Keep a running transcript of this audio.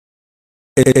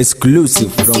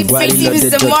Exclusive from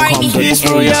AHMEDX-RAY. His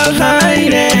Royal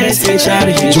Highness in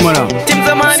charge. Team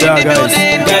Zamani in the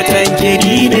building.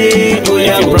 If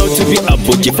you're proud to be a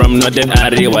B.O.C from Northern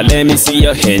Arewa, let me see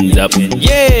your hands up.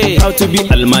 Yeah. Proud to be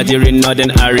Almajiri in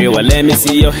Northern Arewa, let me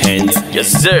see your hands. Yes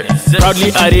sir.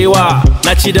 Proudly Arewa,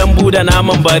 na ci dambu da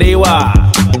naman barewa.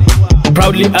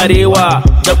 Proudly Arewa,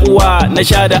 da uwa na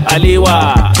sha da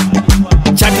alewa.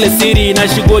 Chocolate City, na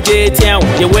shigo J-Town.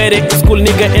 You wear it in school,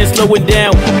 nigga, and slowing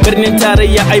down. Birnin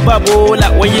tarayya ai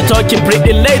babola. When you talking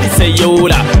pretty lady, say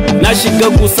yola. Na shiga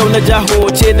Gusau na jaho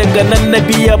ce daga nan na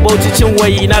biya Bauchi cin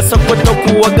wayi. Na sakwata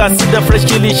kuwa ga su da fresh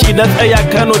kilishi. Na tsaya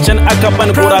Kano can aka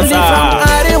ban gurasa.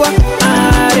 Arewa,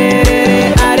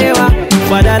 Arewa.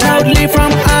 Mother loudly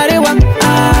from Arewa,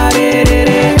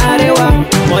 Arewa.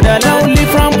 Mother loudly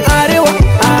from Arewa,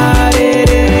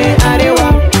 Arewa.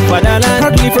 Fatherland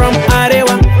proudly from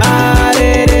Arewa,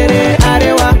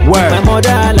 my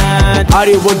motherland.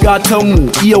 Arewa gatanmu,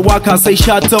 iya waka sai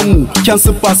shatanmu, kyan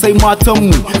siffa sai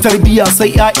matanmu, tarbiya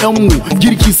sai ƴaƴanmu,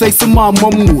 girki sai su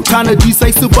mamanmu, tanadi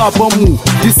sai su babanmu.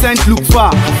 Descent look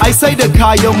far, ai sai da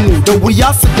kayanmu, da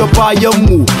wuya su ga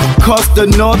bayanmu. Cause the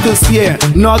north is here,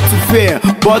 not to fear,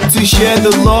 but to share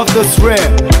the love that's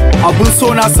rare. Abun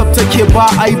so na sabtake ba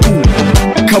aibu,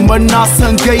 kamar na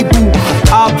san gaibu.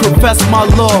 I profess my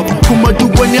love, kuma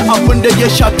duk wani abun da ya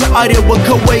shafi Arewa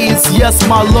kawai is yes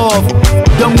my love.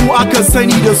 Dan mu aka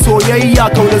sani da soyayya,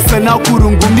 kauna sana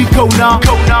kurungumi kauna.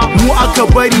 Mu aka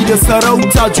bari da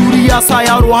sarauta, juriya sa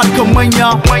yaro harkan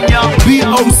manya.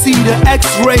 B.O.C the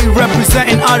X-Ray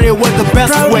representing Arewa the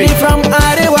best way. Proudly from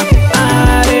Arewa,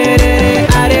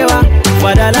 Arewa.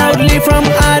 Mother loudly from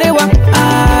Arewa,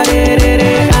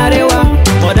 Arewa.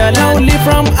 Mother loudly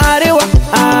from Arewa,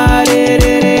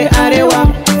 Arewa.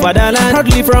 Fatherland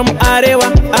proudly from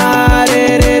Arewa,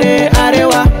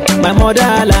 Arewa. My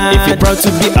motherland. If you're proud to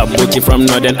be a B.O.C from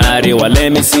Northern Arewa,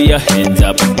 let me see your hands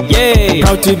up. Yeah.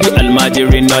 Proud to be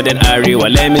Almajiri in Northern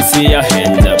Arewa, let me see your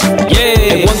hands up.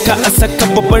 Yeah. Wanka asaka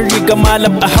babban riga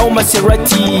malam a hau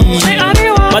Maserati.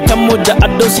 Matan mu da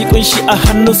ado si kunshi a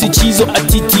hannu si cizo a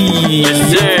titi.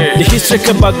 The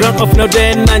historical background of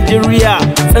Northern Nigeria,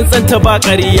 tsantsan ta ba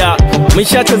ƙarya. Mun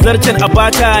sha ta zarcen a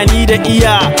bata ni da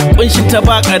iya, kunshin ta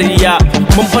ba ƙarya.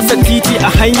 Mun fasa titi a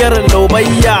hanyar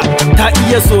Lobayya, ta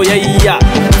iya soyayya.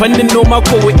 Fannin noma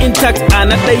ko intact a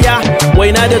na ɗaya,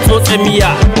 waina da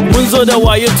tsotsamiya. Mun zo da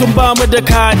wayo tun ba mu da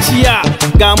kaciya,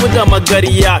 ga mu da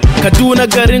magariya. Kaduna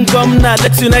garin gwamna,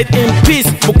 let's unite in peace,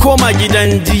 mu koma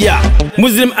gidan jiya.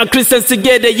 Muslim and Christians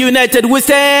together united, we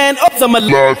stand up to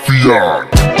Lafiya.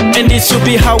 And this should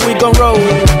be how we gon' roll,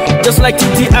 just like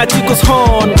TT Atiko's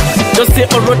horn. Just stay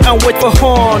on road and wait for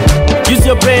horn. Use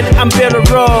your brain and bear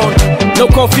around. No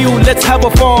curfew, let's have a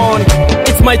fun.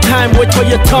 It's my time, wait for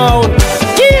your turn.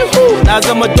 Yee-hoo,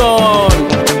 Nazamadon.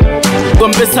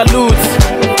 Gombe salute,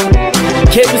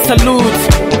 Kebbi salute,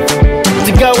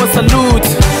 Jigawa salute,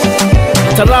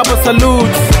 Taraba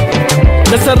salute,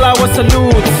 Nasarawa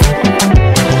salute,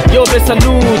 Yobe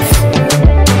salute,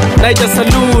 Niger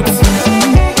salute,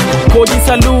 Kogi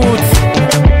salute.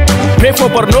 Pray for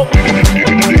Borno,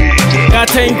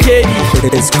 Gata in Kedi.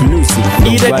 Exclusive from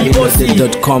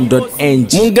B.O.C.com.ng.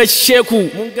 Munga Sheku.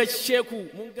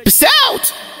 Peace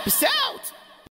out.